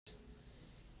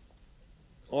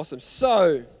Awesome.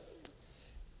 So,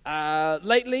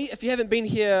 lately, if you haven't been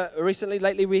here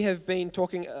recently, we have been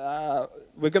talking,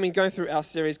 we're going to be going through our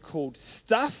series called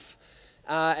Stuff,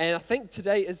 and I think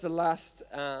today is the last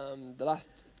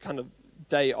kind of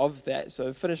day of that,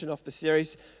 so finishing off the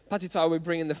series. Patitai, we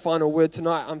bring in the final word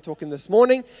tonight. I'm talking this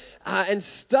morning, and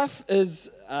stuff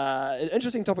is an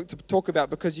interesting topic to talk about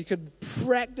because you could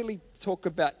practically talk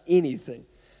about anything.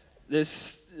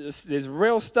 There's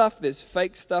real stuff, there's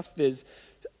fake stuff, there's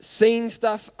seen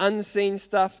stuff, unseen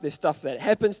stuff, there's stuff that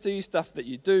happens to you, stuff that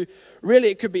you do. Really,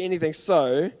 it could be anything.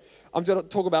 So, I'm going to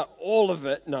talk about all of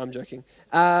it. No, I'm joking.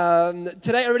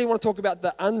 Today, I really want to talk about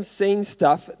the unseen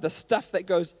stuff, the stuff that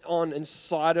goes on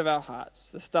inside of our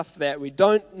hearts, the stuff that we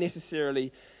don't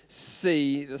necessarily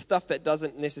see, the stuff that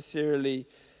doesn't necessarily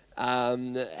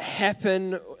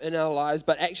happen in our lives,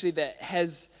 but actually that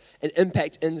has an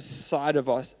impact inside of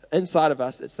us.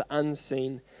 It's the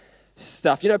unseen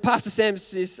stuff. You know, Pastor Sam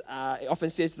often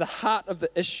says, the heart of the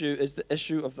issue is the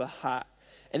issue of the heart.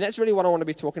 And that's really what I want to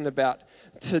be talking about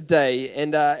today.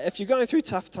 And if you're going through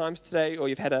tough times today, or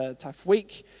you've had a tough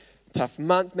week, tough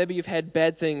month, maybe you've had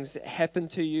bad things happen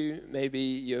to you, maybe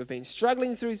you've been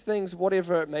struggling through things,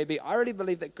 whatever it may be, I really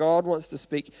believe that God wants to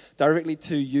speak directly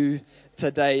to you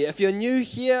today. If you're new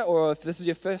here, or if this is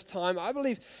your first time, I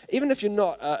believe, even if you're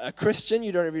not a Christian,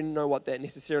 you don't even know what that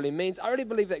necessarily means, I really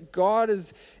believe that God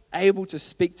is able to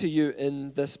speak to you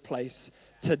in this place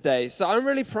today. So I'm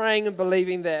really praying and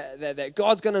believing that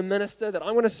God's going to minister, that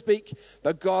I'm going to speak,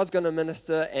 but God's going to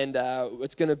minister, and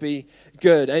it's going to be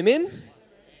good. Amen?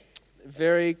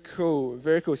 Very cool,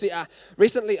 very cool. See,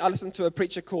 recently I listened to a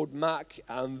preacher called Mark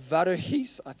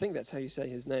Varuhis. I think that's how you say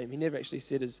his name. He never actually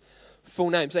said his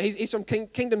full name. So he's from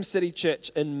Kingdom City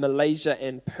Church in Malaysia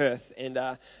and Perth, and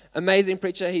amazing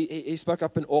preacher. He spoke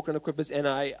up in Auckland Equippers, and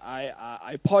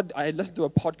I listened to a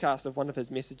podcast of one of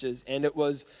his messages, and it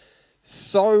was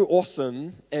so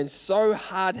awesome and so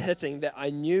hard-hitting that I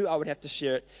knew I would have to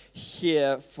share it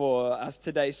here for us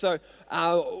today. So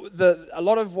a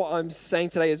lot of what I'm saying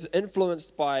today is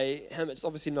influenced by him. It's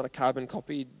obviously not a carbon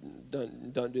copy.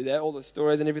 Don't do that. All the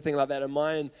stories and everything like that are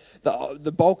mine.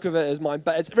 The bulk of it is mine.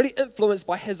 But it's really influenced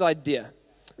by his idea.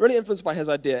 Really influenced by his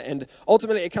idea. And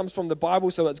ultimately it comes from the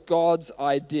Bible, so it's God's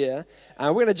idea.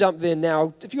 We're going to jump there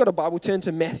now. If you've got a Bible, turn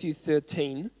to Matthew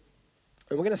 13. And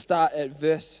we're going to start at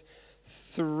verse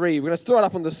 3. We're going to throw it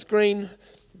up on the screen.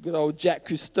 Good old Jack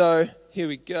Cousteau. Here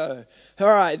we go. All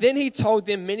right. Then he told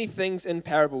them many things in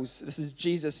parables. This is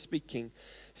Jesus speaking,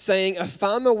 saying, a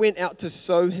farmer went out to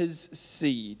sow his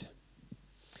seed.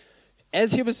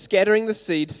 As he was scattering the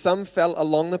seed, some fell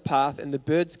along the path, and the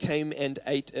birds came and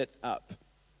ate it up.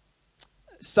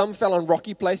 Some fell on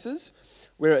rocky places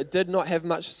where it did not have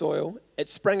much soil. It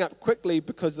sprang up quickly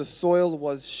because the soil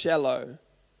was shallow.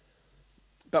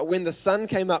 But when the sun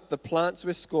came up, the plants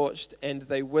were scorched, and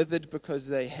they withered because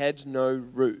they had no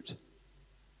root.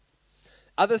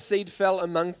 Other seed fell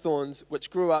among thorns,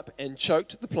 which grew up and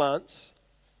choked the plants.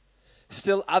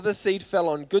 Still other seed fell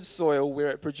on good soil, where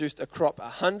it produced a crop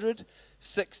 100,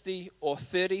 60, or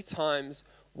 30 times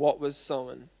what was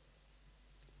sown.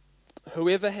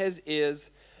 Whoever has ears,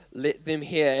 let them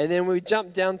hear. And then we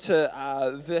jump down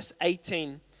to verse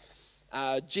 18.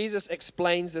 Jesus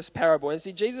explains this parable. And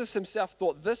see, Jesus himself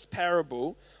thought this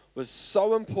parable was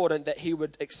so important that he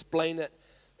would explain it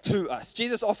to us.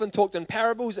 Jesus often talked in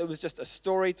parables. It was just a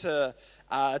story to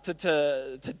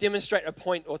demonstrate a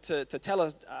point, or to tell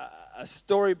a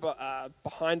story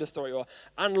behind a story, or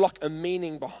unlock a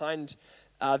meaning behind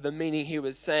the meaning he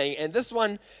was saying. And this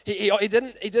one, he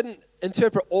didn't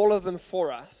interpret all of them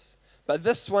for us, but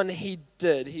this one he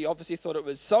did. He obviously thought it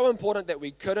was so important that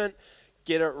we couldn't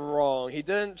get it wrong. He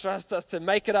didn't trust us to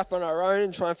make it up on our own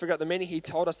and try and figure out the meaning. He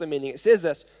told us the meaning. It says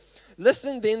this: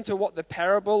 listen then to what the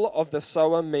parable of the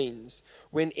sower means.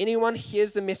 When anyone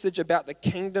hears the message about the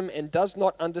kingdom and does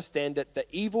not understand it, the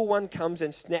evil one comes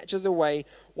and snatches away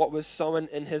what was sown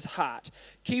in his heart.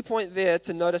 Key point there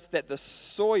to notice that the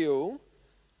soil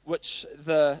which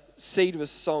the seed was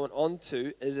sown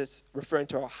onto is referring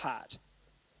to our heart.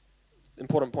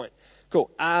 Important point.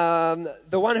 Cool.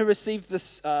 The one who received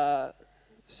this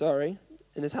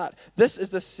in his heart. This is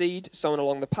the seed sown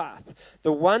along the path.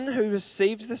 The one who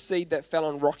received the seed that fell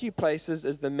on rocky places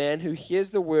is the man who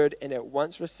hears the word and at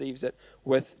once receives it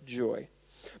with joy.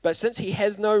 But since he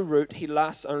has no root, he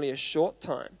lasts only a short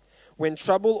time. When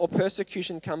trouble or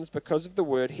persecution comes because of the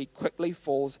word, he quickly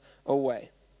falls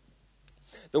away.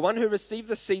 The one who received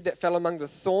the seed that fell among the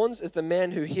thorns is the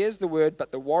man who hears the word,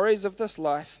 but the worries of this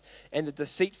life and the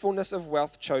deceitfulness of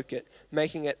wealth choke it,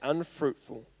 making it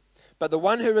unfruitful. But the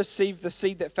one who received the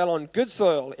seed that fell on good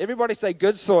soil, everybody say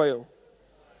good soil,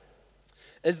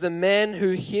 is the man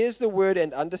who hears the word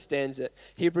and understands it.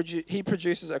 He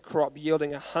produces a crop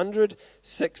yielding 100,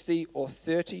 60, or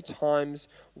 30 times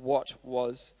what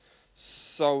was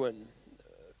sown.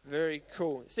 Very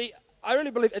cool. See, I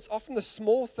really believe it's often the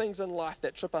small things in life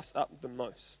that trip us up the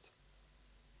most.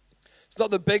 It's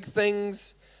not the big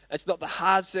things. It's not the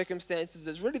hard circumstances.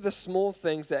 It's really the small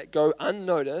things that go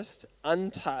unnoticed,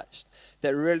 untouched,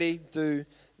 that really do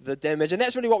the damage. And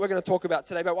that's really what we're going to talk about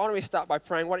today. But why don't we start by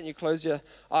praying? Why don't you close your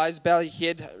eyes, bow your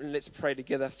head, and let's pray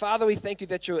together. Father, we thank you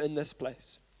that you're in this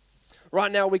place.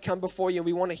 Right now we come before you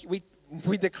and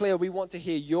we declare we want to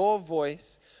hear your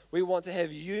voice. We want to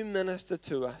have you minister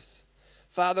to us.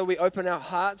 Father, we open our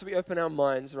hearts, we open our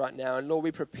minds right now. And Lord,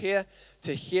 we prepare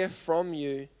to hear from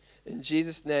you. In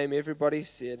Jesus' name, everybody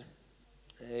said,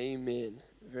 amen.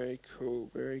 Very cool,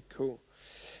 very cool.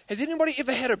 Has anybody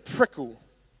ever had a prickle?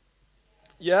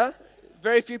 Yeah?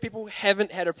 Very few people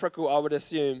haven't had a prickle, I would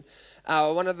assume.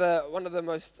 One of the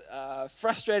most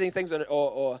frustrating things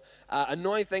or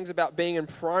annoying things about being in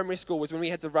primary school was when we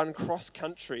had to run cross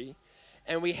country,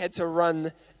 and we had to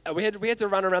run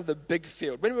around the big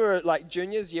field. When we were like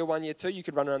juniors, year 1, year 2, you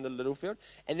could run around the little field,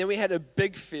 and then we had a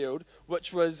big field,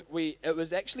 which was it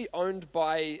was actually owned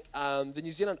by the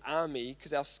New Zealand Army,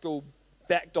 because our school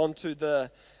backed onto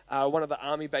the one of the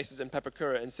army bases in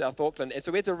Papakura in South Auckland, and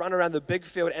so we had to run around the big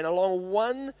field, and along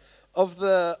one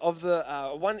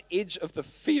edge of the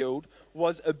field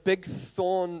was a big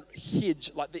thorn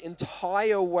hedge, like the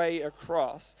entire way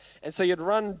across. And so you'd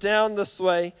run down this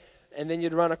way, and then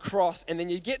you'd run across, and then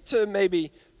you'd get to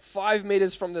maybe 5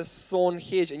 meters from this thorn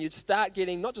hedge, and you'd start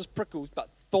getting not just prickles, but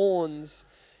thorns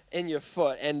in your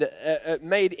foot, and it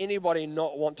made anybody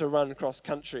not want to run cross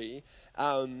country.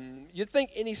 You'd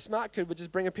think any smart kid would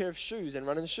just bring a pair of shoes and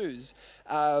run in shoes,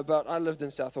 but I lived in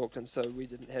South Auckland, so we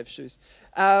didn't have shoes.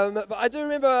 But I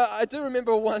do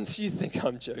remember once. You think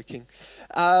I'm joking?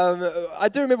 I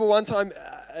do remember one time.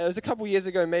 It was a couple years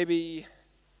ago, maybe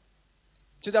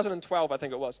 2012, I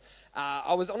think it was.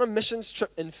 I was on a missions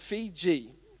trip in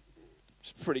Fiji.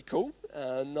 Which is pretty cool,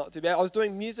 not too bad. I was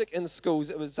doing music in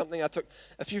schools. It was something I took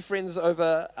a few friends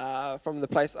over from the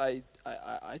place I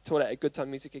taught at a Good Time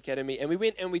Music Academy, and we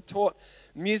went and we taught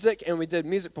music, and we did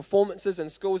music performances in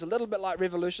schools, a little bit like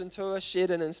Revolution Tour, shared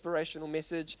an inspirational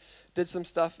message, did some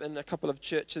stuff in a couple of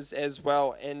churches as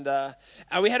well, and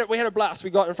we had a blast. We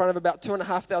got in front of about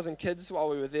 2,500 kids while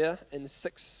we were there in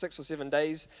six or 7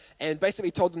 days, and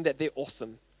basically told them that they're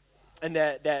awesome. And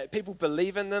that people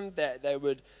believe in them, that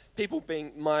people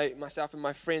being myself and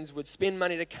my friends would spend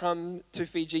money to come to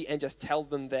Fiji and just tell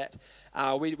them that.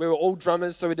 We were all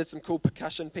drummers, so we did some cool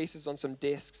percussion pieces on some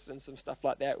desks and some stuff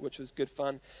like that, which was good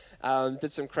fun.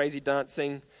 Did some crazy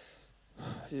dancing.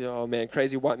 Oh man,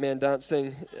 crazy white man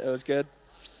dancing. It was good.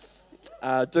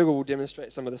 Dougal will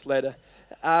demonstrate some of this later.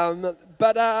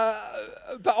 But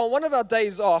on one of our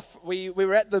days off, we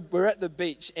were at the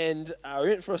beach, and we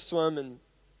went for a swim, and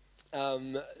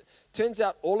turns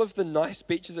out all of the nice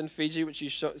beaches in Fiji, which you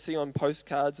see on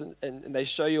postcards and they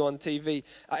show you on TV,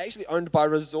 are actually owned by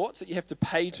resorts that you have to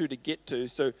pay to get to.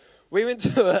 So we went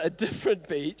to a different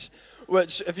beach,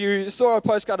 which if you saw a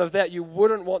postcard of that, you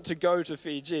wouldn't want to go to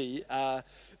Fiji.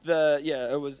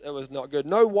 It was not good.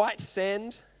 No white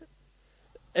sand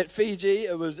at Fiji.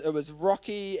 It was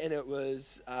rocky, and it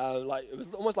was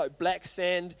almost like black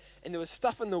sand, and there was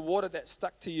stuff in the water that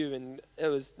stuck to you, and it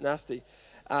was nasty.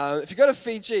 If you go to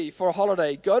Fiji for a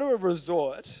holiday, go to a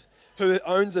resort who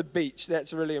owns a beach.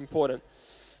 That's really important.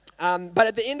 But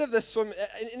at the end of the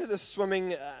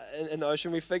swimming in the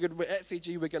ocean, we figured at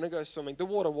Fiji we're going to go swimming. The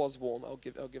water was warm. I'll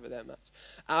give it that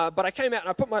much. But I came out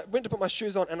and went to put my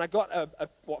shoes on, and I got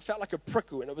what felt like a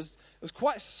prickle, and it was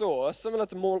quite sore, similar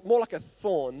to more like a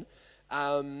thorn.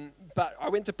 But I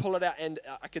went to pull it out, and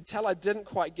I could tell I didn't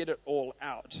quite get it all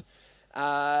out.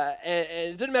 And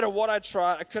it didn't matter what I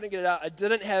tried, I couldn't get it out. I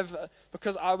didn't have,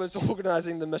 because I was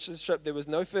organizing the missions trip, there was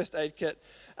no first aid kit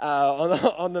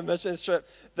on the missions trip.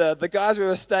 The guys we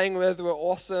were staying with were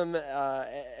awesome,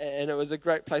 and it was a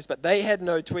great place, but they had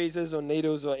no tweezers or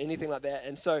needles or anything like that.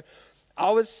 And so I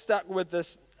was stuck with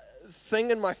this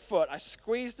thing in my foot. I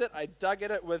squeezed it, I dug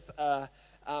at it with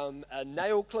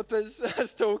nail clippers. I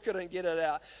still couldn't get it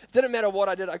out. It didn't matter what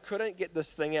I did, I couldn't get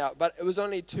this thing out. But it was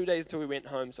only 2 days until we went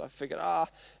home, so I figured,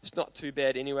 it's not too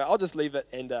bad anyway. I'll just leave it,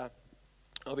 and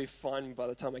I'll be fine by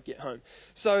the time I get home.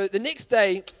 So the next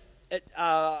day,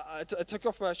 I took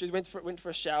off my shoes, went for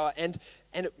a shower, and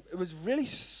it was really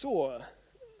sore.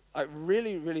 Like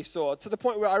really, really sore, to the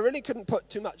point where I really couldn't put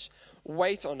too much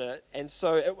weight on it. And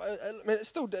so it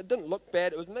still didn't look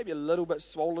bad. It was maybe a little bit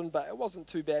swollen, but it wasn't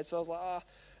too bad. So I was like,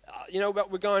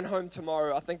 But we're going home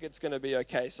tomorrow. I think it's going to be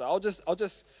okay. So I'll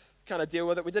just kind of deal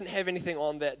with it. We didn't have anything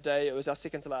on that day. It was our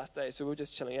second to last day, so we were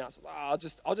just chilling out. So I'll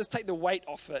just take the weight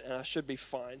off it, and I should be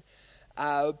fine.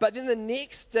 But then the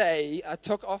next day, I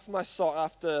took off my sock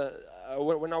after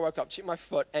when I woke up, checked my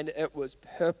foot, and it was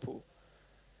purple.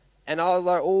 And I was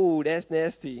like, "Oh, that's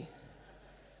nasty.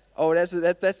 Oh, that's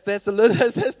a little.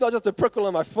 That's not just a prickle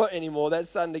on my foot anymore. That's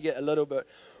starting to get a little bit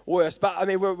worse." But I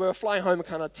mean, we're flying home at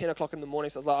kind of 10 o'clock in the morning.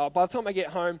 So I was like, "Oh, by the time I get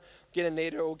home, get a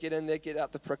needle, get in there, get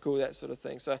out the prickle, that sort of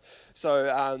thing." So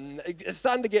it's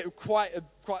starting to get quite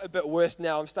a bit worse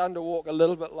now. I'm starting to walk a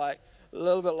little bit like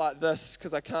this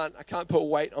because I can't put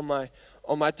weight on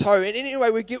my toe. And anyway,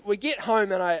 we get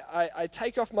home, and I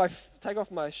take off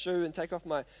my shoe and take off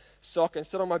my sock and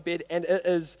sit on my bed, and it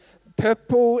is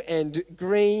purple and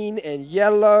green and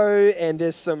yellow, and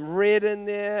there's some red in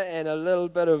there, and a little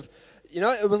bit of,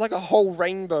 it was like a whole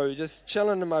rainbow just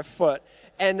chilling in my foot.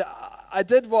 And I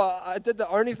did the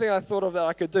only thing I thought of that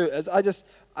I could do is I just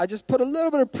put a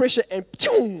little bit of pressure, and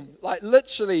boom, like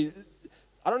literally,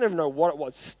 I don't even know what it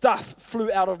was. Stuff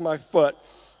flew out of my foot.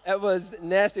 It was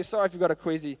nasty. Sorry if you've got a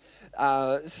queasy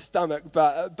stomach,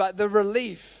 but the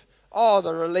relief. Oh,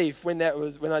 the relief when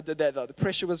I did that though. The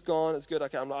pressure was gone. It's good.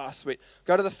 Okay, I'm like, sweet.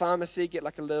 Go to the pharmacy, get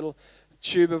like a little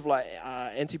tube of like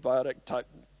antibiotic type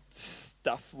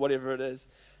stuff, whatever it is.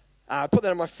 Put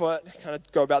that on my foot, kind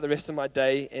of go about the rest of my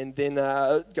day, and then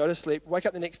go to sleep. Wake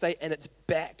up the next day, and it's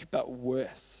back, but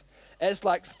worse. It's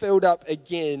like filled up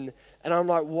again, and I'm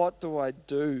like, what do I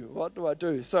do? What do I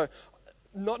do? So,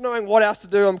 not knowing what else to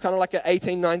do, I'm kind of like an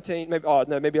 18, 19,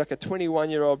 maybe like a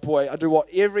 21-year-old boy. I do what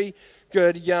every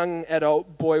good young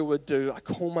adult boy would do. I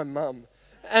call my mum.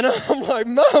 And I'm like,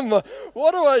 "Mum,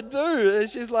 what do I do?" And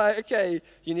she's like, "Okay,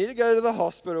 you need to go to the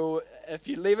hospital. If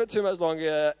you leave it too much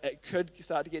longer, it could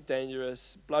start to get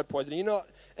dangerous, blood poisoning. You're not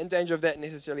in danger of that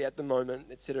necessarily at the moment,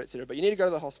 etc., etc. But you need to go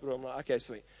to the hospital." I'm like, "Okay,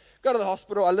 sweet." Go to the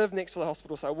hospital. I live next to the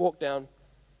hospital, so I walk down,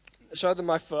 show them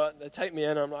my foot. They take me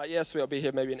in. I'm like, "Yeah, sweet, I'll be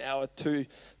here maybe an hour, 2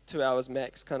 hours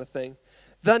max," kind of thing.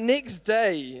 The next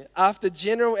day, after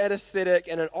general anesthetic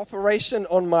and an operation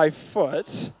on my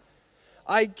foot,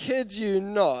 I kid you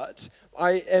not,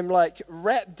 I am like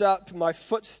wrapped up, my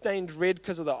foot stained red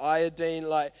because of the iodine.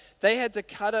 Like they had to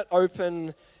cut it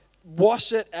open,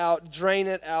 wash it out, drain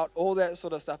it out, all that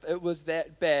sort of stuff. It was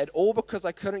that bad, all because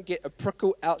I couldn't get a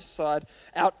prickle out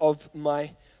of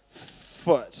my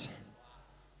foot.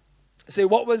 See,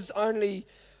 what was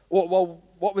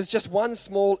just one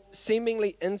small,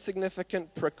 seemingly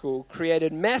insignificant prickle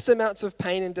created mass amounts of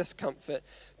pain and discomfort,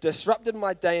 disrupted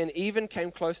my day, and even came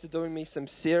close to doing me some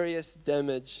serious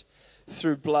damage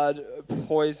through blood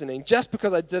poisoning, just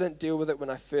because I didn't deal with it when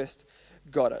I first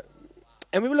got it.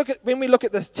 And when we look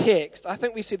at this text, I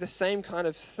think we see the same kind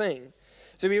of thing.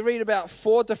 So we read about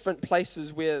 4 different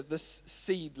places where this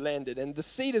seed landed, and the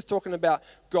seed is talking about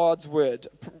God's word,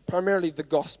 primarily the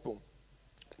gospel.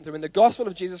 So when the gospel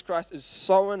of Jesus Christ is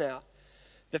sown out,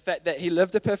 the fact that he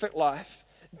lived a perfect life,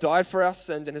 died for our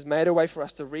sins, and has made a way for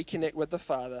us to reconnect with the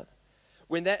Father,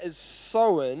 when that is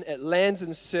sown, it lands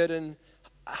in certain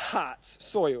hearts,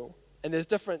 soil, and there's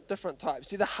different types.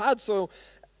 See, the hard soil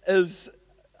is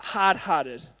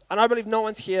hard-hearted, and I believe no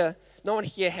one here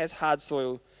has hard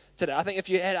soil today. I think if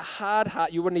you had a hard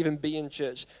heart, you wouldn't even be in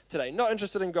church today. Not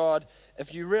interested in God.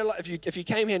 If you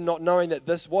came here not knowing that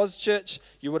this was church,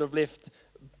 you would have left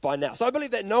by now. So I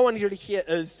believe that no one really here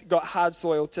has got hard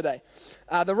soil today.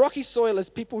 The rocky soil is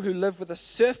people who live with a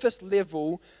surface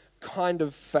level kind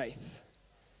of faith.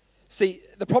 See,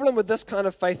 the problem with this kind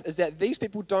of faith is that these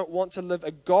people don't want to live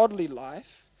a godly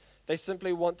life. They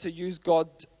simply want to use God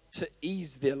to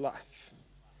ease their life.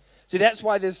 See, that's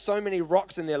why there's so many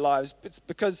rocks in their lives.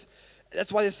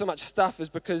 That's why there's so much stuff, is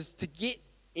because to get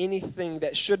anything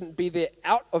that shouldn't be there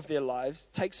out of their lives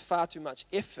takes far too much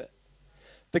effort.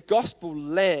 The gospel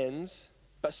lands,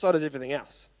 but so does everything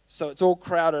else. So it's all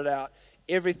crowded out.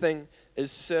 Everything is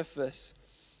surface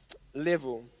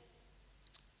level.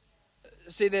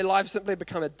 See, their lives simply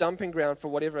become a dumping ground for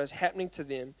whatever is happening to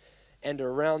them and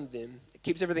around them. It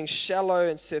keeps everything shallow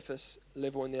and surface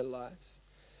level in their lives.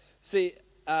 See,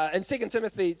 in 2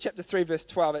 Timothy chapter 3, verse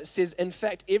 12, it says, "In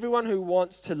fact, everyone who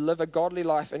wants to live a godly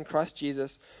life in Christ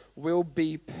Jesus will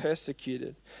be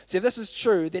persecuted." See, if this is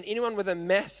true, then anyone with a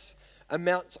mass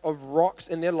amounts of rocks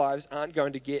in their lives aren't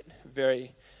going to get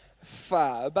very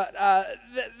far. But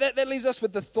that leaves us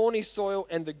with the thorny soil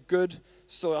and the good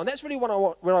soil. And that's really what I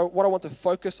want to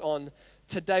focus on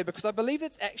today, because I believe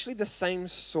it's actually the same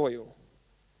soil.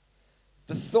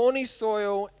 The thorny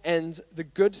soil and the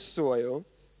good soil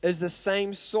is the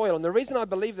same soil. And the reason I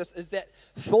believe this is that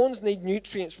thorns need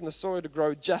nutrients from the soil to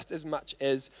grow just as much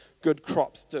as good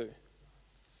crops do.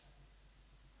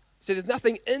 See, there's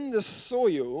nothing in the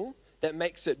soil that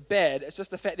makes it bad. It's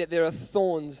just the fact that there are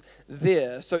thorns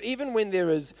there. So even when there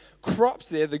is crops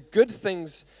there, the good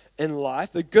things in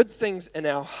life, the good things in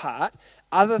our heart,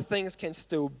 other things can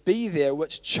still be there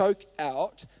which choke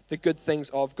out the good things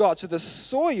of God. So the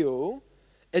soil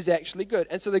is actually good.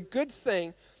 And so the good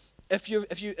thing,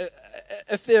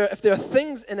 if there are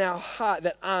things in our heart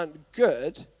that aren't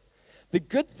good, the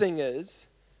good thing is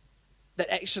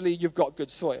that actually you've got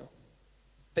good soil,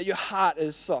 that your heart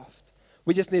is soft.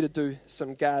 We just need to do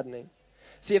some gardening.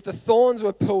 See, if the thorns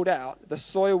were pulled out, the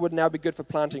soil would now be good for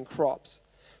planting crops,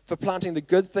 for planting the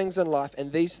good things in life,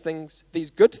 and these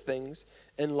good things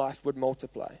in life would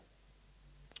multiply.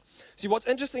 See, what's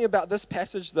interesting about this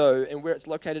passage, though, and where it's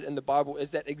located in the Bible, is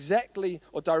that exactly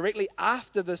or directly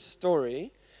after this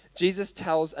story, Jesus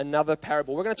tells another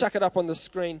parable. We're going to chuck it up on the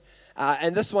screen,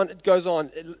 and this one, it goes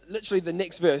on, literally the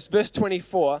next verse, verse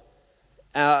 24.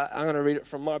 I'm going to read it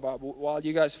from my Bible while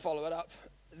you guys follow it up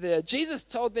there. Jesus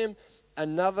told them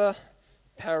another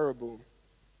parable,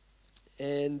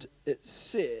 and it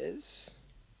says,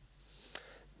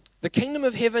 "The kingdom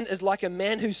of heaven is like a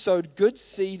man who sowed good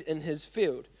seed in his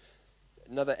field."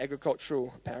 Another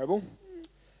agricultural parable.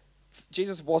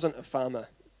 Jesus wasn't a farmer,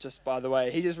 just by the way.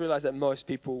 He just realized that most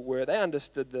people were. They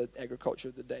understood the agriculture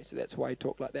of the day, so that's why he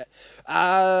talked like that.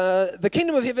 The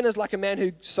kingdom of heaven is like a man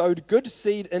who sowed good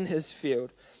seed in his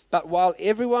field. But while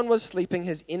everyone was sleeping,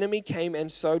 his enemy came and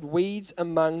sowed weeds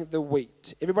among the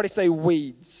wheat. Everybody say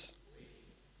weeds.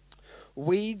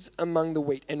 Weeds among the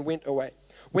wheat, and went away.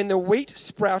 When the wheat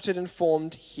sprouted and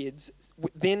formed heads,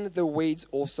 then the weeds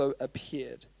also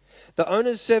appeared. The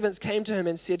owner's servants came to him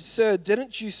and said, "Sir,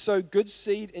 didn't you sow good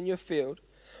seed in your field?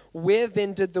 Where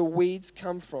then did the weeds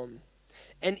come from?"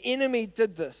 "An enemy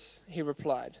did this," he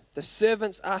replied. The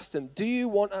servants asked him, "Do you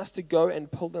want us to go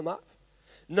and pull them up?"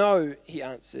 "No," he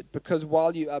answered, "because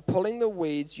while you are pulling the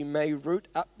weeds, you may root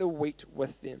up the wheat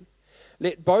with them.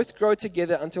 Let both grow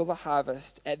together until the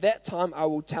harvest. At that time I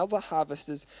will tell the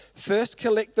harvesters, first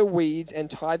collect the weeds and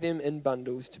tie them in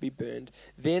bundles to be burned.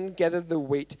 Then gather the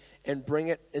wheat and bring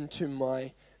it into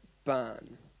my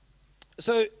barn."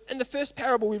 So in the first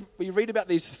parable, we read about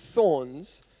these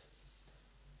thorns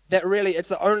that really it's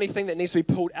the only thing that needs to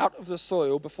be pulled out of the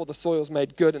soil before the soil's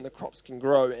made good and the crops can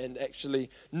grow and actually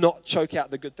not choke out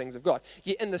the good things of God.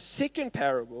 Yet in the second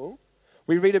parable,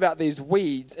 we read about these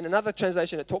weeds. In another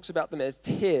translation, it talks about them as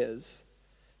tares.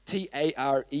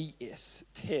 T-A-R-E-S,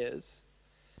 tares.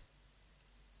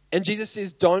 And Jesus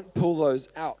says, don't pull those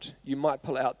out. You might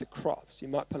pull out the crops. You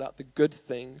might pull out the good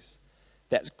things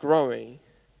that's growing.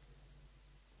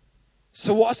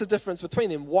 So what's the difference between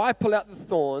them? Why pull out the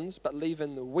thorns but leave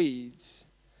in the weeds?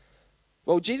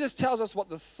 Well, Jesus tells us what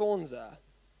the thorns are.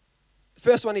 The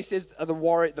first one he says are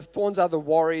the thorns are the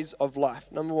worries of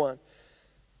life. Number one,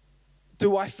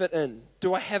 do I fit in?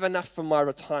 Do I have enough for my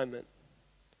retirement?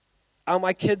 Are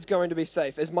my kids going to be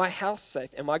safe? Is my house safe?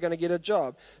 Am I going to get a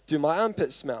job? Do my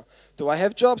armpits smell? Do I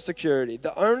have job security?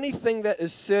 The only thing that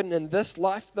is certain in this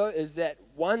life, though, is that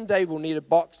one day we'll need a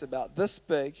box about this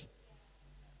big,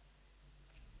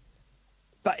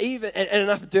 but even and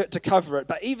enough dirt to cover it.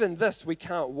 But even this we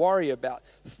can't worry about.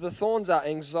 The thorns are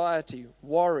anxiety,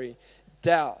 worry,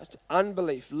 doubt,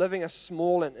 unbelief, living a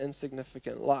small and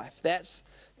insignificant life. That's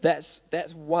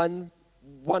one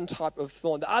type of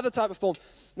thorn. The other type of thorn,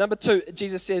 number two,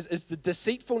 Jesus says, is the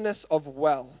deceitfulness of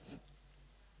wealth.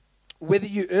 Whether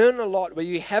you earn a lot, whether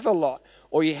you have a lot,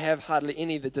 or you have hardly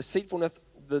any, the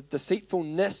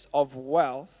deceitfulness of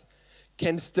wealth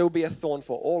can still be a thorn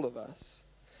for all of us.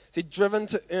 See, driven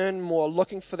to earn more,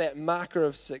 looking for that marker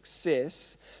of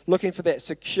success, looking for that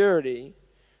security,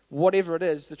 whatever it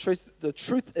is, the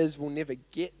truth is we'll never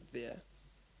get there.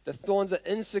 The thorns are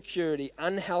insecurity,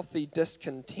 unhealthy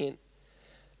discontent,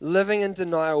 living in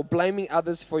denial, blaming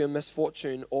others for your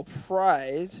misfortune, or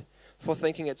pride for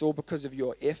thinking it's all because of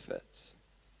your efforts.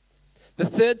 The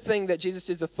third thing that Jesus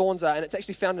says the thorns are, and it's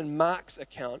actually found in Mark's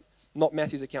account, not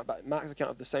Matthew's account, but Mark's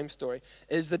account of the same story,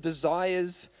 is the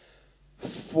desires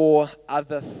for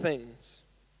other things.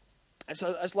 And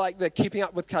so it's like the Keeping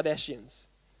Up with Kardashians.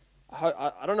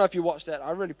 I don't know if you watch that.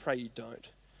 I really pray you don't.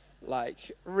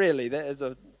 Like, really, that is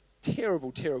a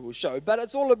terrible, terrible show. But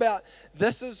it's all about,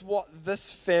 this is what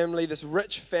this family, this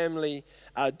rich family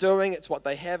are doing. It's what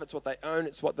they have. It's what they own.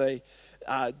 It's what they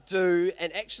do.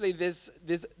 And actually, there's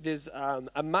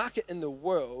a market in the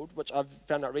world, which I've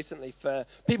found out recently, for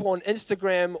people on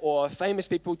Instagram or famous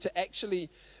people to actually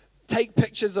take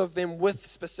pictures of them with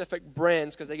specific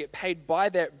brands because they get paid by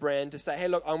that brand to say, hey,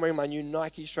 look, I'm wearing my new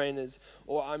Nike trainers,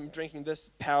 or I'm drinking this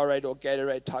Powerade or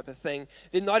Gatorade type of thing.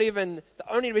 They're not even,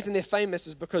 the only reason they're famous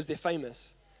is because they're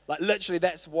famous. Like literally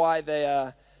that's why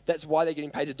they're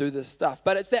getting paid to do this stuff.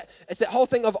 But it's that whole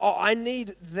thing of, oh, I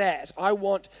need that. I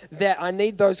want that. I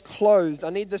need those clothes.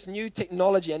 I need this new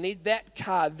technology. I need that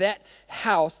car, that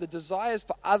house. The desires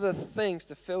for other things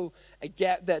to fill a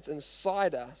gap that's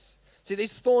inside us. See,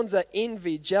 these thorns are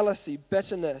envy, jealousy,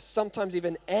 bitterness, sometimes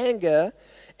even anger,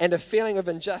 and a feeling of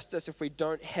injustice if we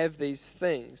don't have these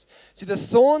things. See, the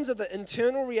thorns are the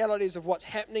internal realities of what's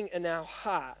happening in our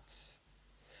hearts.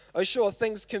 Oh, sure,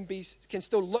 things can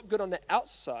still look good on the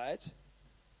outside,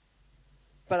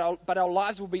 but our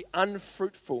lives will be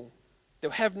unfruitful.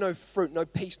 They'll have no fruit, no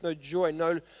peace, no joy,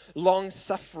 no long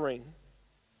suffering,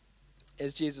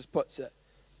 as Jesus puts it.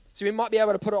 So we might be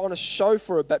able to put it on a show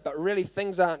for a bit, but really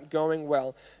things aren't going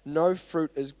well. No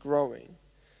fruit is growing.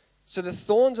 So the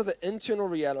thorns are the internal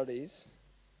realities,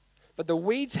 but the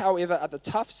weeds, however, are the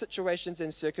tough situations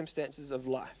and circumstances of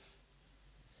life.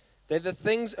 They're the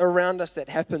things around us that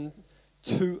happen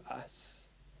to us.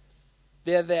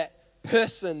 They're that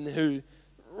person who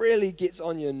really gets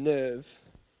on your nerve.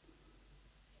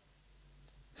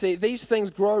 See, these things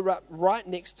grow up right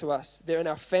next to us. They're in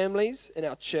our families, in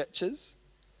our churches,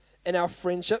 in our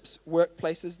friendships,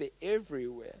 workplaces, they're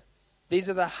everywhere. These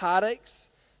are the heartaches,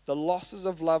 the losses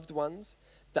of loved ones,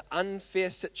 the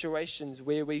unfair situations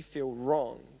where we feel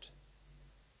wronged.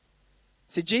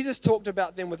 See, Jesus talked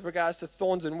about them with regards to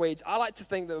thorns and weeds. I like to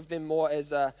think of them more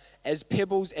as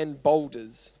pebbles and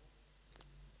boulders.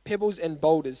 Pebbles and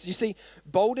boulders. You see,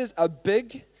 boulders are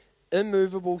big,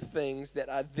 immovable things that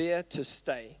are there to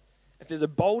stay. If there's a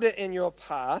boulder in your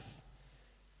path,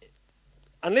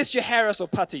 unless you're Harris or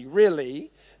Putty,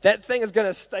 really, that thing is going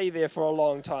to stay there for a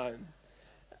long time.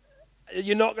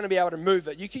 You're not going to be able to move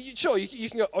it. You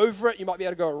can go over it. You might be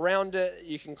able to go around it.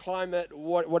 You can climb it,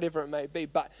 whatever it may be.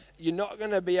 But you're not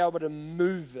going to be able to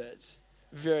move it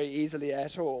very easily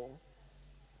at all.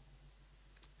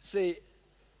 See,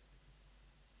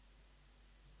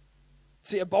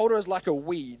 a boulder is like a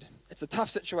weed. It's the tough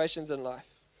situations in life,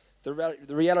 the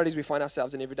realities we find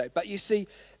ourselves in every day. But you see,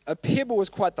 a pebble is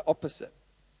quite the opposite.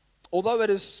 Although it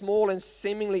is small and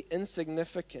seemingly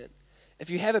insignificant, if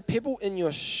you have a pebble in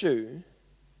your shoe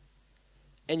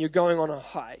and you're going on a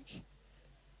hike,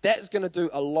 that's going to do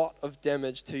a lot of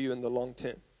damage to you in the long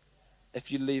term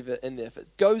if you leave it in there. If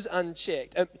it goes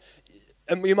unchecked,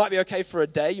 and you might be okay for a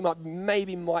day, you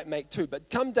might make 2, but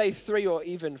come day 3 or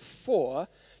even 4,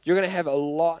 you're going to have a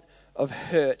lot of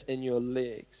hurt in your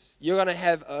legs. You're going to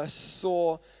have a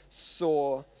sore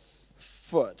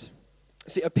foot.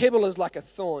 See, a pebble is like a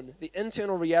thorn, the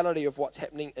internal reality of what's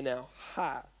happening in our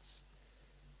hearts.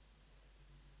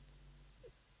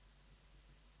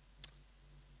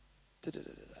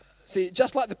 See,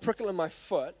 just like the prickle in my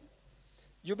foot,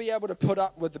 you'll be able to put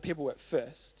up with the pebble at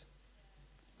first.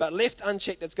 But left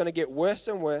unchecked, it's going to get worse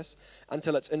and worse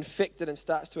until it's infected and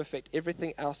starts to affect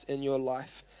everything else in your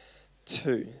life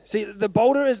too. See, the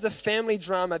boulder is the family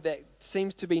drama that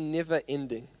seems to be never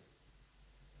ending.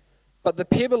 But the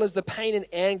pebble is the pain and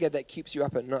anger that keeps you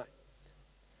up at night.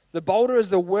 The boulder is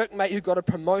the workmate who got a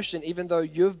promotion even though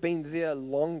you've been there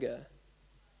longer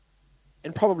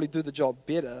and probably do the job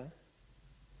better.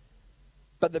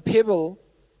 But the pebble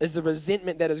is the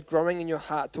resentment that is growing in your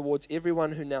heart towards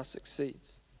everyone who now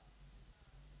succeeds.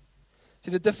 See,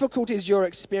 the difficulties you're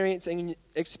experiencing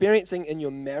in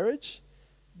your marriage,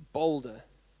 boulder.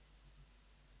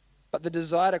 But the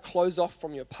desire to close off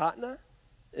from your partner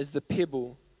is the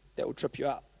pebble that will trip you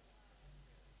up.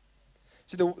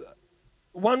 So the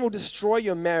one will destroy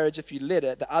your marriage if you let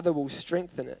it, the other will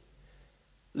strengthen it.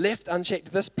 Left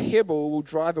unchecked, this pebble will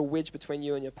drive a wedge between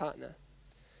you and your partner.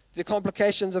 The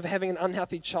complications of having an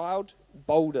unhealthy child,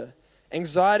 boulder.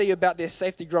 Anxiety about their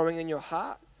safety growing in your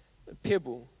heart, a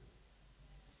pebble.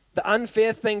 The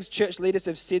unfair things church leaders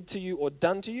have said to you or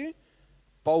done to you,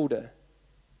 boulder.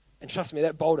 And trust me,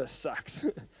 that boulder sucks.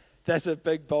 That's a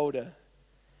big boulder.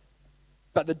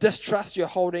 But the distrust you're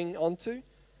holding onto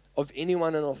of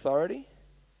anyone in authority,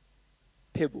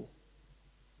 pebble.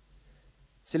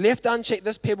 So left unchecked,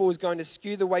 this pebble is going to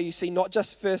skew the way you see not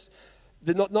just the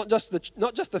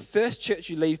first church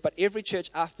you leave, but every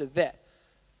church after that.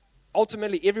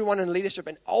 Ultimately, everyone in leadership,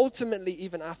 and ultimately,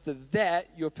 even after that,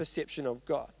 your perception of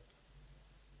God.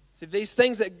 So these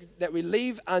things that we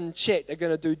leave unchecked are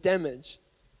going to do damage.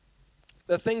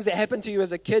 The things that happened to you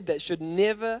as a kid that should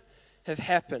never have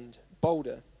happened,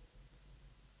 boulder.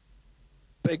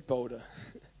 Big boulder.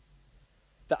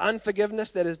 The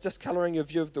unforgiveness that is discoloring your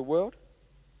view of the world,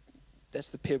 That's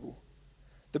the pebble.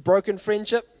 The broken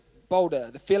friendship, boulder.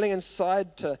 The feeling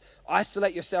inside to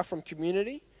isolate yourself from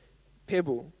community,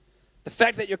 pebble. The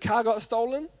fact that your car got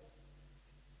stolen,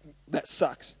 that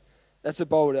sucks. That's a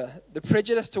boulder. The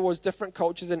prejudice towards different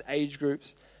cultures and age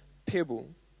groups, pebble.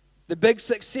 The big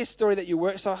success story that you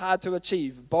worked so hard to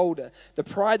achieve, boulder. The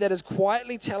pride that is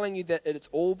quietly telling you that it's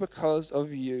all because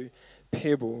of you,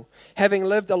 pebble. Having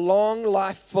lived a long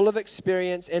life full of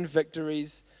experience and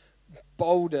victories,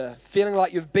 boulder. Feeling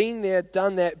like you've been there,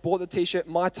 done that, bought the t-shirt,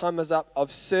 my time is up,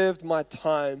 I've served my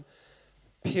time,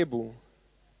 pebble.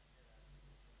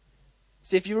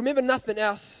 See, if you remember nothing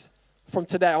else from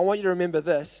today, I want you to remember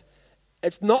this.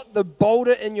 It's not the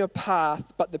boulder in your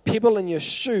path, but the pebble in your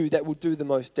shoe that will do the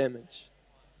most damage.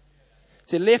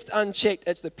 See, left unchecked,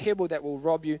 it's the pebble that will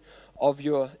rob you of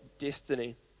your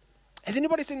destiny. Has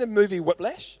anybody seen the movie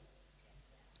Whiplash?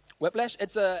 Whiplash?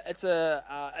 It's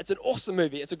an awesome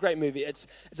movie. It's a great movie. It's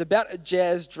about a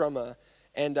jazz drummer.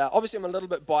 And obviously I'm a little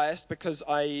bit biased because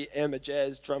I am a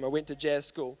jazz drummer, went to jazz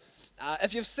school.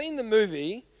 If you've seen the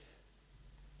movie,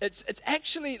 it's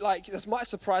actually, like, this might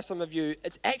surprise some of you,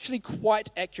 it's actually quite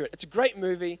accurate. It's a great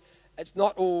movie. It's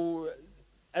not all,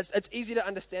 it's easy to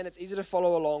understand. It's easy to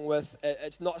follow along with.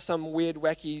 It's not some weird,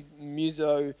 wacky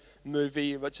muso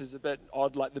movie, which is a bit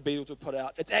odd, like the Beatles would put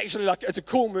out. It's actually, like, it's a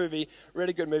cool movie,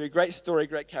 really good movie, great story,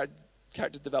 great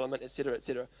character development, etc.,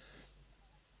 etc.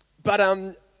 But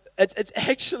it's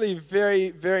actually very,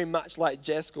 very much like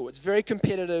jazz school. It's very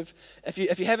competitive. If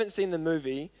you haven't seen the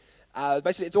movie,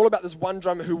 basically it's all about this one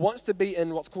drummer who wants to be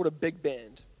in what's called a big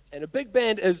band. And a big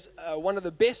band is one of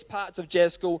the best parts of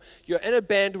jazz school. You're in a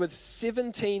band with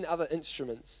 17 other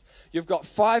instruments. You've got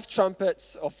 5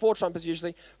 trumpets, or 4 trumpets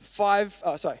usually, 5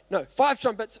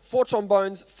 trumpets, 4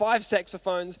 trombones, 5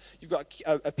 saxophones. You've got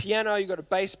a piano, you've got a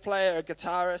bass player, a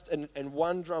guitarist, and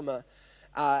 1 drummer,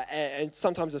 and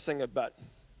sometimes a singer, but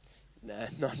nah,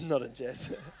 not in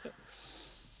jazz.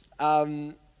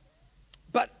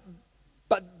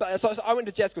 So I went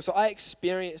to jazz school, so I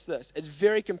experienced this. It's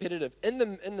very competitive. In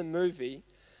the movie,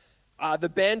 the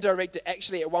band director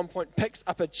actually at one point picks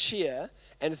up a chair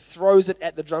and throws it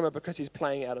at the drummer because he's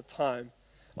playing out of time.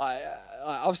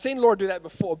 I've seen Laura do that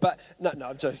before, but no,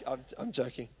 I'm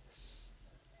joking.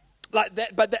 Like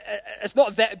that, but it's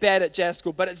not that bad at jazz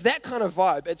school, but it's that kind of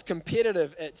vibe. It's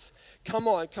competitive. It's come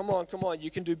on,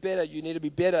 you can do better. You need to be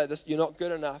better. You're not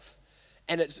good enough,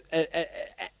 and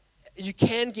you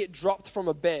can get dropped from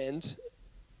a band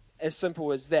as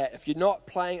simple as that. If you're not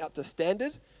playing up to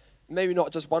standard, maybe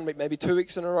not just 1 week, maybe 2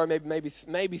 weeks in a row, maybe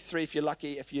 3 if you're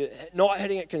lucky. If you're not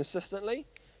hitting it consistently,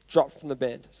 drop from the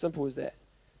band. Simple as that.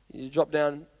 You drop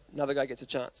down, another guy gets a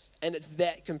chance. And it's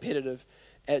that competitive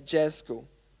at jazz school.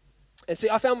 And see,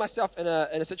 I found myself in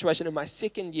a situation in my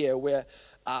second year where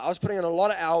I was putting in a lot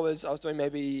of hours. I was doing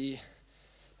maybe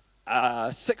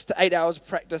 6 to 8 hours of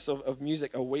practice of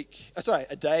music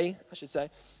a day, I should say,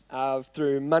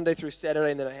 through Monday through Saturday,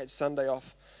 and then I had Sunday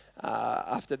off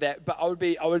after that. But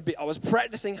I was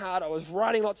practicing hard. I was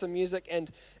writing lots of music,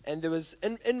 and there was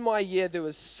in my year there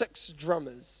was 6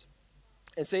 drummers.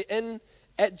 And see,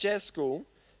 at jazz school,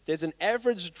 there's an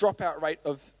average dropout rate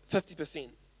of 50%.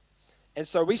 And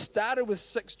so we started with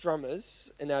 6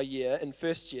 drummers in our year, in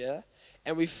first year,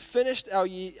 and we finished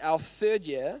our third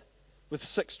year with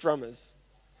 6 drummers.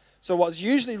 So what's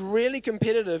usually really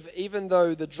competitive, even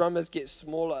though the drummers get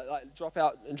smaller, like drop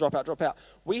out,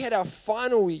 we had our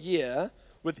final year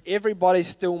with everybody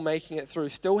still making it through,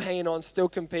 still hanging on, still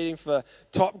competing for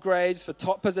top grades, for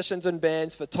top positions in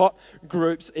bands, for top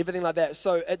groups, everything like that.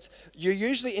 So you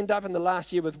usually end up in the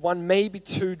last year with 1, maybe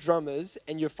 2 drummers,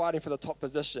 and you're fighting for the top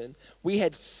position. We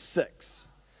had 6.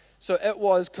 So it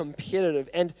was competitive.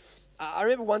 And I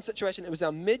remember one situation, it was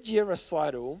our mid-year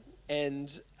recital,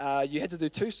 and you had to do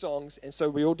 2 songs, and so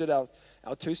we all did our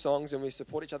 2 songs, and we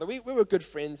support each other. We were good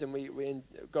friends, and we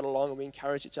got along, and we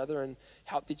encouraged each other and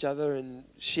helped each other and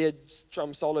shared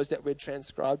drum solos that we'd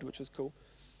transcribed, which was cool.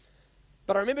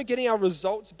 But I remember getting our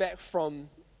results back from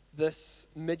this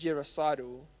mid-year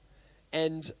recital,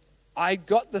 and I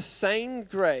got the same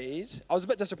grade. I was a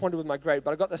bit disappointed with my grade,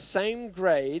 but I got the same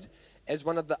grade as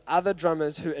one of the other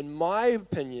drummers who, in my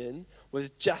opinion,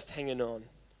 was just hanging on.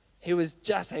 He was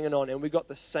just hanging on, and we got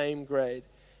the same grade,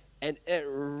 and it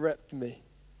ripped me.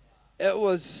 It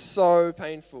was so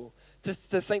painful to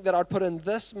think that I'd put in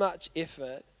this much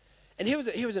effort. And he was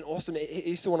an awesome.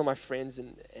 He's still one of my friends,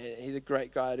 and he's a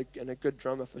great guy and a good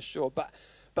drummer for sure.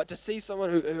 But to see someone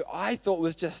who I thought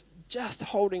was just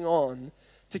holding on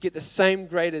to get the same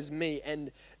grade as me,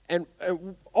 and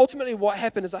ultimately what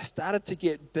happened is I started to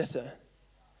get bitter.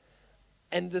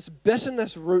 And this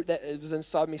bitterness root that was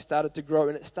inside me started to grow,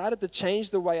 and it started to change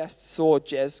the way I saw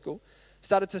jazz school,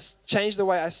 started to change the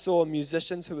way I saw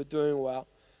musicians who were doing well.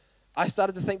 I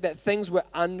started to think that things were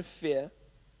unfair.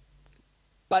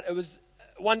 But it was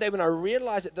one day when I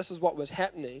realized that this is what was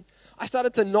happening, I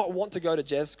started to not want to go to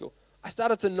jazz school. I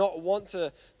started to not want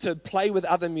to play with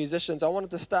other musicians. I wanted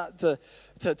to start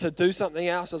to do something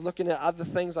else. I was looking at other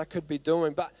things I could be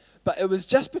doing. But it was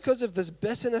just because of this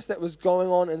bitterness that was going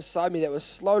on inside me that was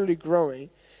slowly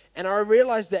growing. And I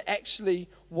realized that actually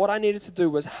what I needed to do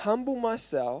was humble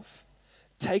myself,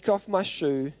 take off my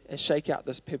shoe, and shake out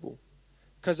this pebble.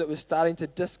 Because it was starting to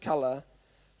discolor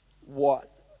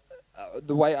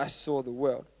the way I saw the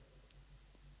world.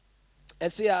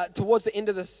 And see, towards the end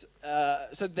of this,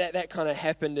 so that kind of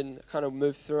happened and kind of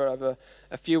moved through over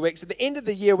a few weeks. At the end of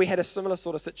the year, we had a similar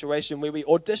sort of situation where we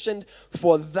auditioned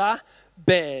for the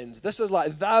band. This was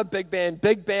like the big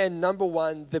band number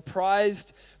one, the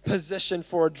prized position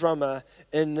for a drummer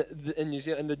in the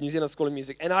New Zealand School of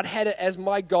Music. And I'd had it as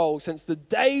my goal since the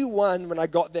day one when I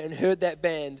got there and heard that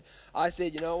band. I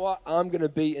said, you know what, I'm going to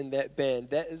be in that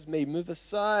band. That is me. Move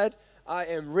aside. I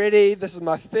am ready. This is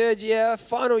my third year,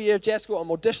 final year of jazz school. I'm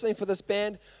auditioning for this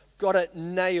band. Got it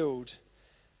nailed.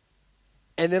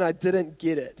 And then I didn't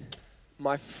get it.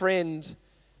 My friend,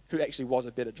 who actually was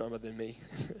a better drummer than me,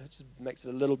 it just makes it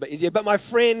a little bit easier, but my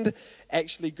friend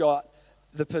actually got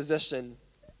the position.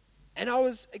 And I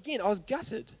was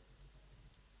gutted.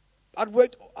 I'd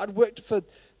worked for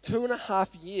 2.5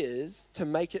 years to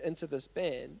make it into this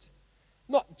band.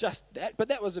 Not just that, but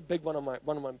that was a big one of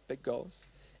my big goals.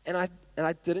 And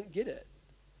I didn't get it.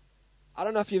 I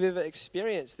don't know if you've ever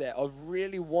experienced that, of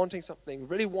really wanting something,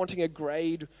 really wanting a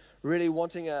grade, really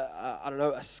wanting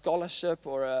a scholarship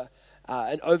or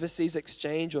an overseas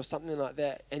exchange or something like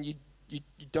that, and you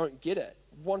don't get it.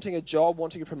 Wanting a job,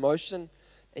 wanting a promotion,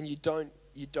 and you don't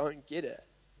get it.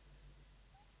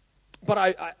 But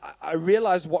I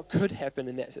realized what could happen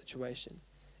in that situation.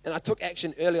 And I took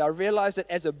action early. I realized that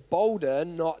as a boulder,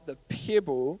 not the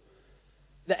pebble,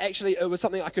 that actually it was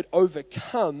something I could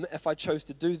overcome if I chose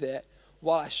to do that,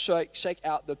 while I shake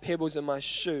out the pebbles in my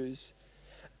shoes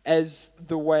as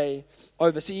the way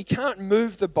over. So you can't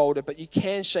move the boulder, but you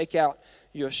can shake out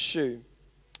your shoe.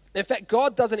 In fact,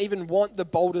 God doesn't even want the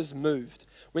boulders moved.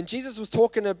 When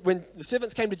when the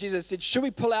servants came to Jesus and said, should we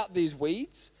pull out these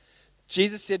weeds?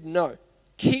 Jesus said, no,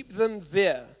 keep them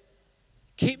there.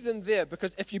 Keep them there,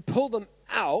 because if you pull them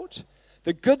out,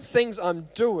 the good things I'm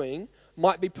doing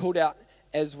might be pulled out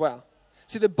as well.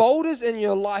 See, the boulders in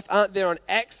your life aren't there on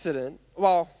accident.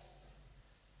 Well,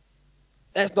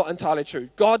 that's not entirely true.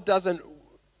 God doesn't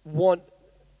want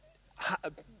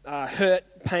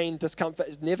hurt, pain, discomfort.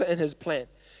 It's never in his plan.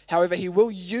 However, he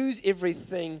will use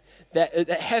everything that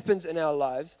happens in our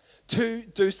lives to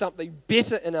do something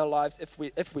better in our lives if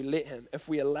we let him, if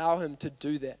we allow him to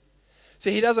do that. So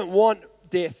he doesn't want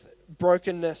death,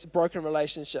 brokenness, broken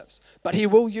relationships. But he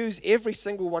will use every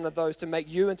single one of those to make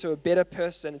you into a better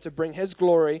person and to bring his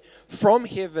glory from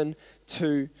heaven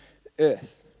to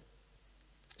earth.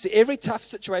 See, every tough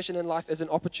situation in life is an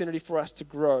opportunity for us to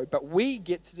grow, but we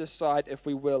get to decide if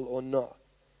we will or not.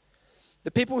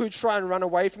 The people who try and run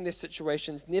away from their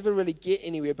situations never really get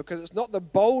anywhere, because it's not the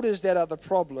boulders that are the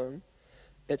problem,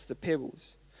 it's the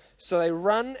pebbles. So they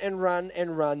run and run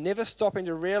and run, never stopping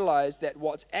to realize that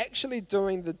what's actually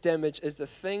doing the damage is the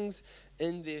things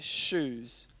in their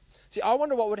shoes. See, I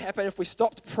wonder what would happen if we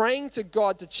stopped praying to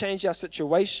God to change our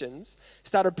situations,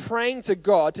 started praying to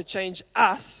God to change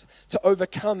us to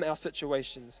overcome our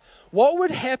situations. What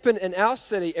would happen in our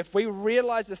city if we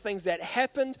realized the things that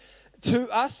happened to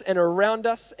us and around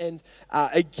us and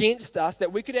against us,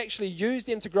 that we could actually use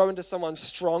them to grow into someone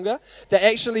stronger, that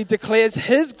actually declares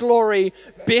his glory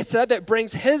better, that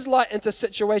brings his light into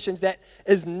situations that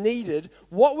is needed?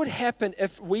 What would happen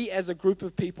if we as a group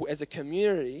of people, as a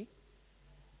community,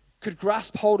 could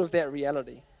grasp hold of that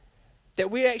reality? That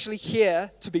we're actually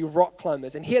here to be rock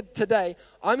climbers. And here today,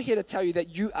 I'm here to tell you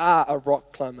that you are a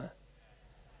rock climber.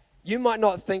 You might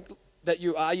not think that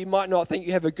you are. You might not think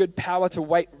you have a good power to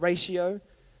weight ratio.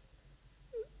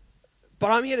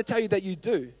 But I'm here to tell you that you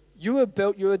do. You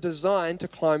are designed to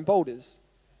climb boulders,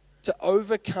 to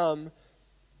overcome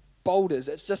boulders.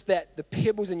 It's just that the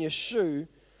pebbles in your shoe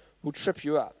will trip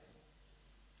you up.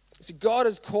 See, God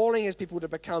is calling his people to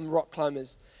become rock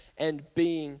climbers and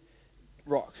being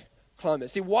rock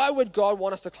climbers. See, why would God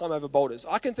want us to climb over boulders?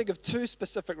 I can think of 2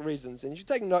 specific reasons. And if you're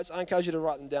taking notes, I encourage you to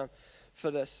write them down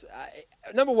for this.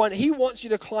 Number 1, he wants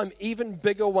you to climb even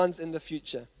bigger ones in the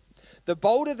future. The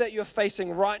boulder that you're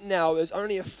facing right now is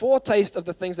only a foretaste of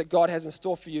the things that God has in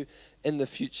store for you in the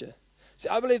future. See,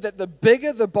 I believe that the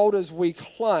bigger the boulders we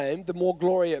climb, the more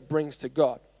glory it brings to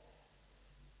God.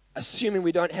 Assuming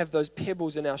we don't have those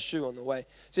pebbles in our shoe on the way.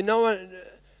 See, no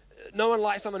one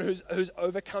likes someone who's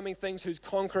overcoming things, who's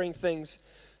conquering things,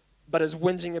 but is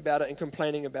whinging about it and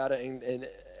complaining about it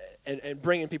and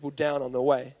bringing people down on the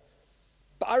way.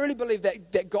 But I really believe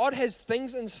that God has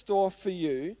things in store for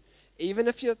you, even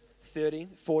if you're 30,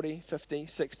 40, 50,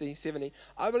 60, 70.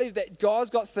 I believe that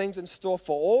God's got things in store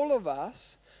for all of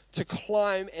us to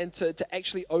climb and to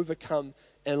actually overcome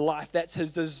in life. That's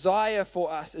his desire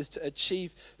for us, is to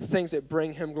achieve things that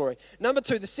bring him glory. Number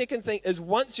 2, the second thing is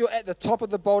once you're at the top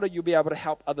of the boulder, you'll be able to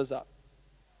help others up.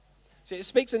 See, it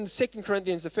speaks in 2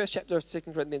 Corinthians, the first chapter of 2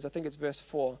 Corinthians, I think it's verse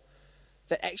 4,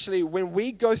 that actually when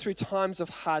we go through times of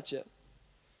hardship,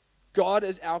 God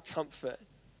is our comfort.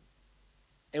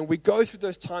 And we go through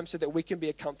those times so that we can be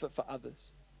a comfort for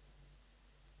others.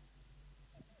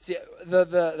 See,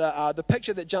 the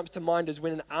picture that jumps to mind is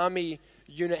when an army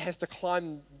unit has to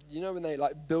climb, when they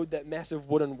build that massive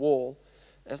wooden wall.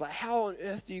 It's like, how on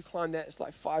earth do you climb that? It's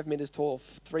like 5 meters tall,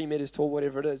 3 meters tall,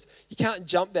 whatever it is. You can't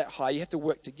jump that high. You have to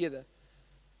work together.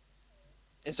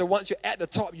 And so once you're at the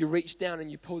top, you reach down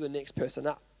and you pull the next person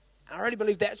up. I really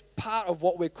believe that's part of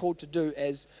what we're called to do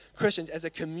as Christians, as a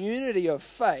community of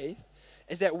faith,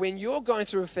 is that when you're going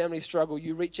through a family struggle,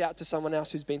 you reach out to someone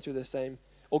else who's been through the same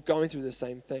or going through the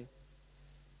same thing.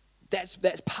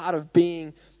 That's part of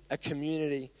being a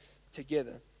community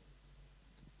together.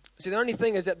 See, the only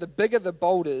thing is that the bigger the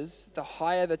boulders, the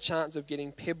higher the chance of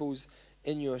getting pebbles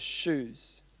in your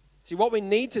shoes. See, what we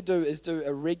need to do is do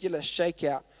a regular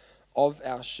shakeout of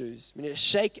our shoes. We need to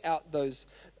shake out those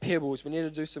pebbles. We need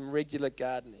to do some regular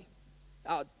gardening.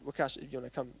 Wakash, if you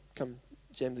want to come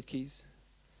jam the keys.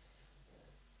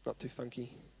 Not too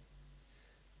funky.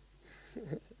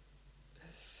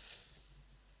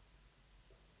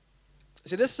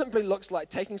 So this simply looks like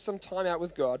taking some time out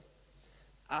with God,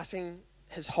 asking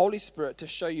his Holy Spirit to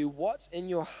show you what's in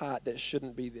your heart that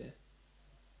shouldn't be there.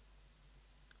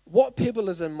 What pebble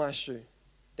is in my shoe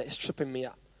that's tripping me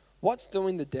up? What's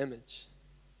doing the damage?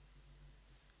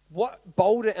 What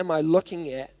boulder am I looking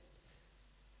at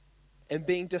and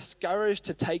being discouraged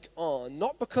to take on,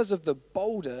 not because of the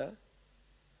boulder,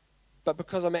 but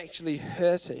because I'm actually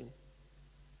hurting?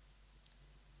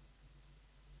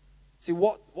 See,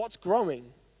 what's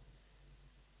growing?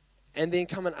 And then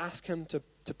come and ask him to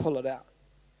pull it out.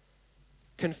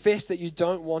 Confess that you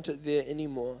don't want it there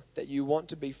anymore, that you want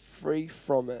to be free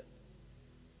from it.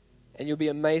 And you'll be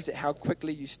amazed at how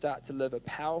quickly you start to live a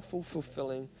powerful,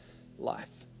 fulfilling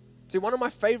life. See, one of my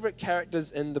favorite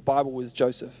characters in the Bible was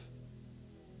Joseph.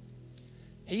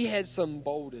 He had some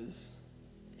boulders.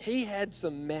 He had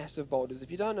some massive boulders. If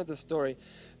you don't know the story,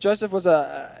 Joseph was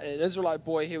an Israelite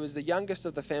boy. He was the youngest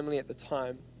of the family at the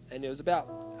time. And there was about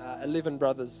 11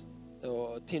 brothers,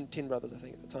 or 10 brothers, I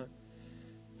think, at the time.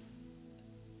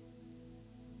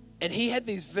 And he had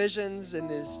these visions and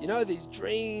these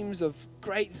dreams of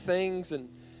great things, and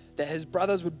that his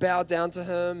brothers would bow down to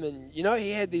him. And,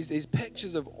 he had these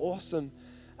pictures of an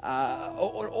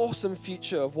awesome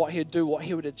future of what he'd do, what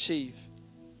he would achieve.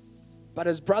 But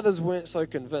his brothers weren't so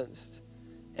convinced.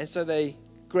 And so they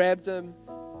grabbed him,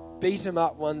 beat him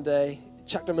up one day,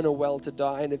 chucked him in a well to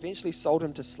die, and eventually sold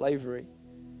him to slavery.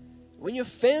 When your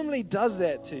family does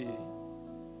that to you,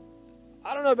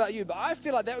 I don't know about you, but I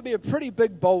feel like that would be a pretty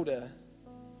big boulder.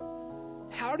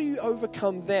 How do you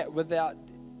overcome that without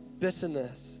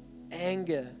bitterness,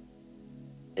 anger,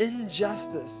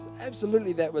 injustice?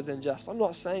 Absolutely, that was unjust. I'm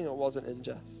not saying it wasn't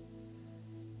unjust.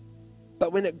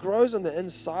 But when it grows on the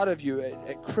inside of you,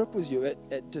 it cripples you.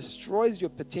 It destroys your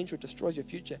potential, it destroys your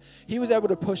future. He was able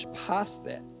to push past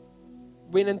that.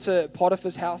 Went into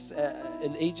Potiphar's house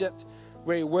in Egypt,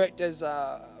 where he worked as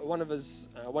one of his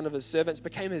servants,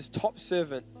 became his top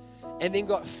servant, and then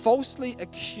got falsely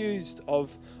accused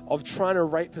of trying to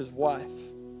rape his wife,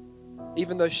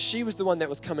 even though she was the one that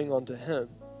was coming on to him.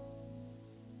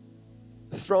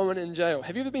 Thrown in jail.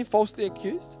 Have you ever been falsely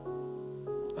accused?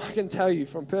 I can tell you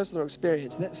from personal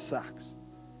experience, that sucks.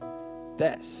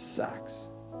 That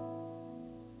sucks.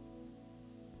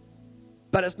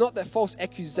 But it's not that false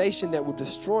accusation that will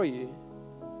destroy you.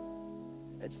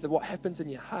 It's what happens in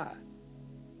your heart.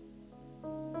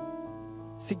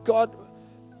 See, God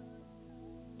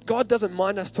doesn't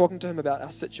mind us talking to him about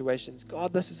our situations.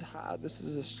 God, this is hard. This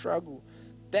is a struggle.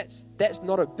 That's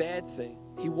not a bad thing.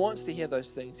 He wants to hear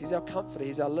those things. He's our comforter.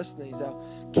 He's our listener. He's our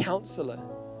counselor.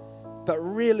 But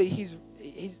really, he's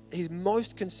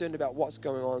most concerned about what's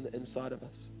going on inside of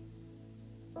us.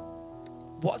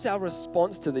 What's our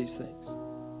response to these things?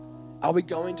 Are we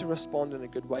going to respond in a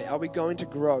good way? Are we going to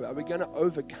grow? Are we going to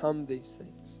overcome these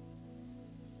things?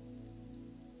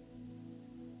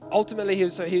 ultimately,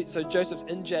 so Joseph's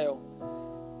in jail,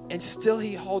 and still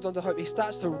he holds on to hope. He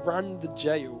starts to run the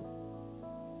jail.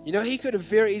 You know, he could have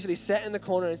very easily sat in the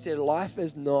corner and said, life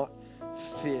is not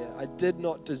fair. I did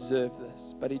not deserve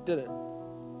this, but he didn't.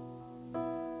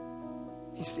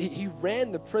 He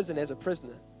ran the prison as a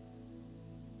prisoner.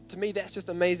 To me, that's just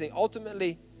amazing.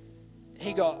 Ultimately,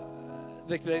 he got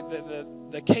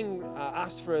the king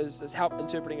asked for his help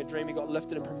interpreting a dream. He got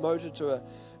lifted and promoted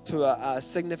to a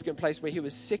significant place where he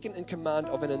was second in command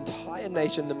of an entire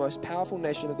nation, the most powerful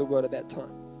nation of the world at that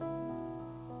time.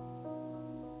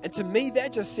 And to me,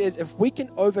 that just says if we can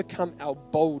overcome our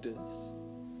boulders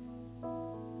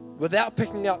without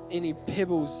picking up any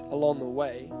pebbles along the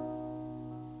way,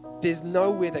 there's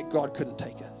nowhere that God couldn't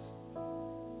take us.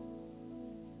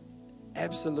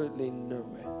 Absolutely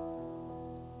nowhere.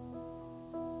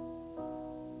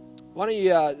 Why don't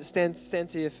you stand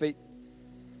to your feet?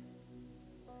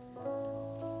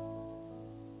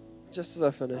 Just as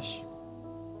I finish.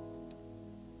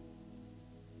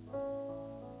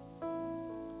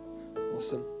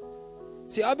 Awesome.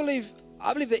 See, I believe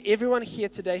that everyone here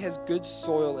today has good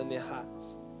soil in their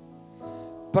hearts.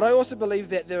 But I also believe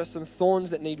that there are some thorns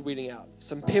that need weeding out,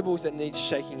 some pebbles that need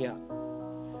shaking out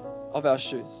of our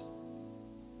shoes.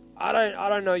 I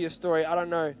don't know your story. I don't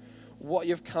know what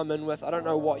you've come in with. I don't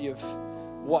know what you're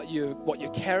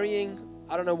carrying.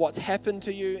 I don't know what's happened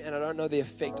to you, and I don't know the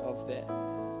effect of that.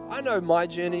 I know my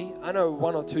journey. I know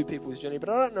one or two people's journey, but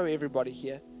I don't know everybody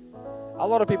here. A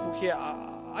lot of people here,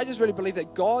 I just really believe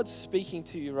that God's speaking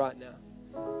to you right now,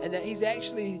 and that He's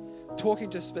actually talking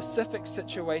to specific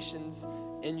situations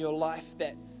in your life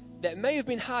that may have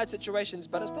been hard situations,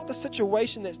 but it's not the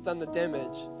situation that's done the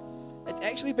damage. It's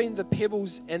actually been the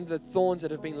pebbles and the thorns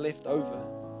that have been left over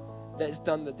that's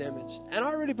done the damage. And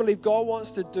I really believe God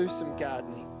wants to do some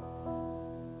gardening.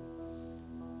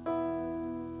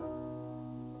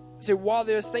 So while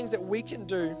there's things that we can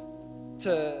do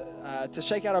to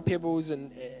shake out our pebbles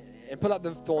and pull up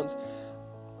the thorns,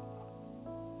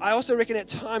 I also reckon at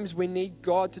times we need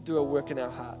God to do a work in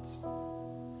our hearts.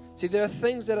 See, there are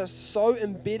things that are so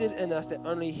embedded in us that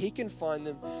only He can find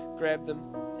them, grab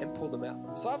them, and pull them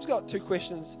out. So I've just got two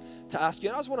questions to ask you.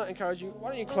 And I just want to encourage you, why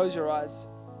don't you close your eyes?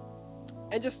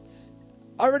 And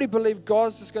I really believe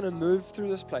God's just going to move through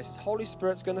this place. His Holy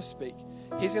Spirit's going to speak.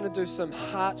 He's going to do some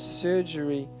heart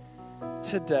surgery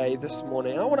today, this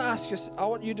morning. And I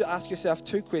want you to ask yourself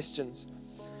two questions.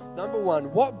 Number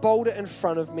one, what boulder in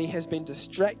front of me has been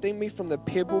distracting me from the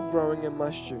pebble growing in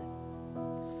my shoe?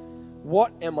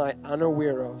 What am I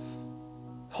unaware of?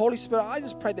 Holy Spirit, I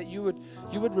just pray that you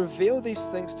would reveal these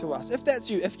things to us. If that's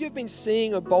you, if you've been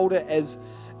seeing a boulder as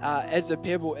a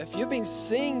pebble, if you've been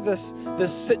seeing this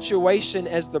situation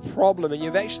as the problem, and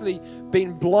you've actually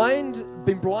been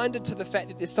blinded to the fact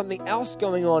that there's something else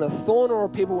going on, a thorn or a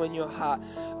pebble in your heart,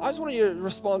 I just want you to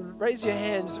respond. Raise your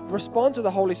hands. Respond to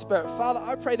the Holy Spirit. Father,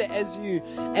 I pray that as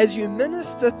you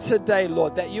minister today,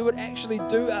 Lord, that you would actually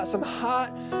do some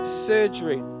heart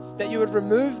surgery. That you would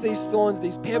remove these thorns,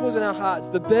 these pebbles in our hearts,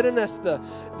 the bitterness,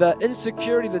 the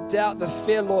insecurity, the doubt, the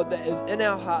fear, Lord, that is in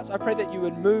our hearts. I pray that you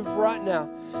would move right now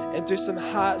and do some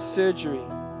heart surgery.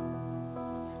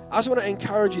 I just want to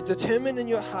encourage you, determine in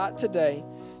your heart today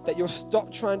that you'll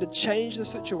stop trying to change the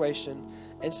situation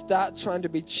and start trying to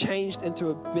be changed into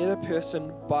a better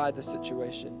person by the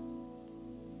situation.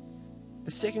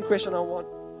 The second question I want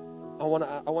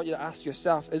you to ask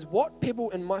yourself is, what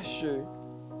pebble in my shoe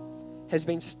has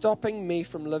been stopping me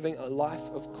from living a life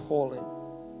of calling?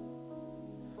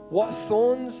 What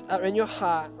thorns are in your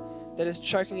heart that is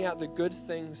choking out the good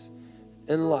things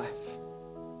in life?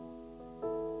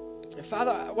 And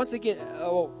Father, once again,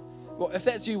 if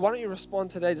that's you, why don't you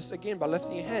respond today just again by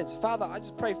lifting your hands? Father, I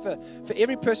just pray for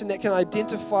every person that can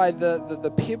identify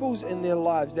the pebbles in their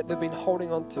lives that they've been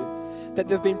holding on to, that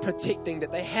they've been protecting,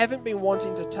 that they haven't been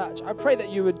wanting to touch. I pray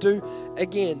that you would do,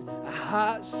 again, a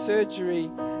heart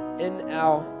surgery in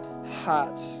our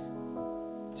hearts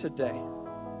today.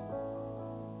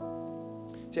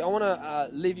 See, I want to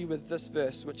leave you with this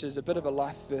verse, which is a bit of a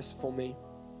life verse for me.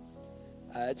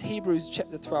 It's Hebrews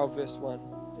chapter 12, verse 1.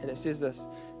 And it says this: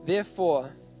 Therefore,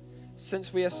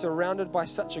 since we are surrounded by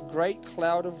such a great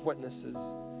cloud of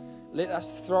witnesses, let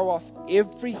us throw off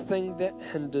everything that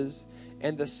hinders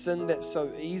and the sin that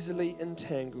so easily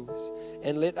entangles,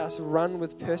 and let us run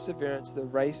with perseverance the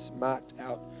race marked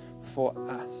out for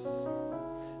us.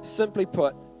 Simply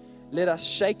put, let us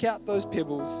shake out those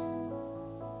pebbles,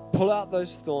 pull out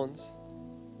those thorns,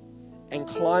 and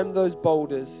climb those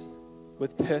boulders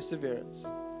with perseverance.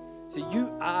 So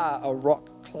you are a rock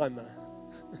climber.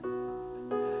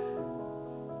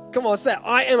 Come on, say,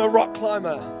 I am a rock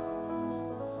climber.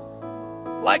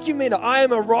 Like you mean it. I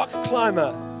am a rock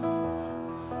climber.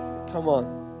 Come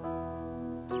on.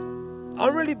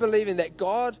 I'm really believing that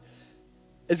God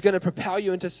is going to propel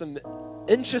you into some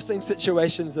interesting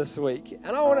situations this week.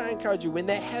 And I want to encourage you, when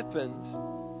that happens,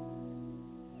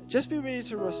 just be ready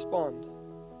to respond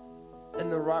in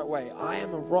the right way. I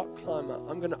am a rock climber.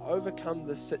 I'm going to overcome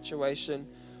this situation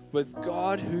with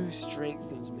God who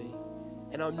strengthens me.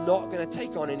 And I'm not going to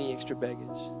take on any extra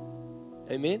baggage.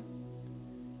 Amen?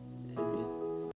 Amen.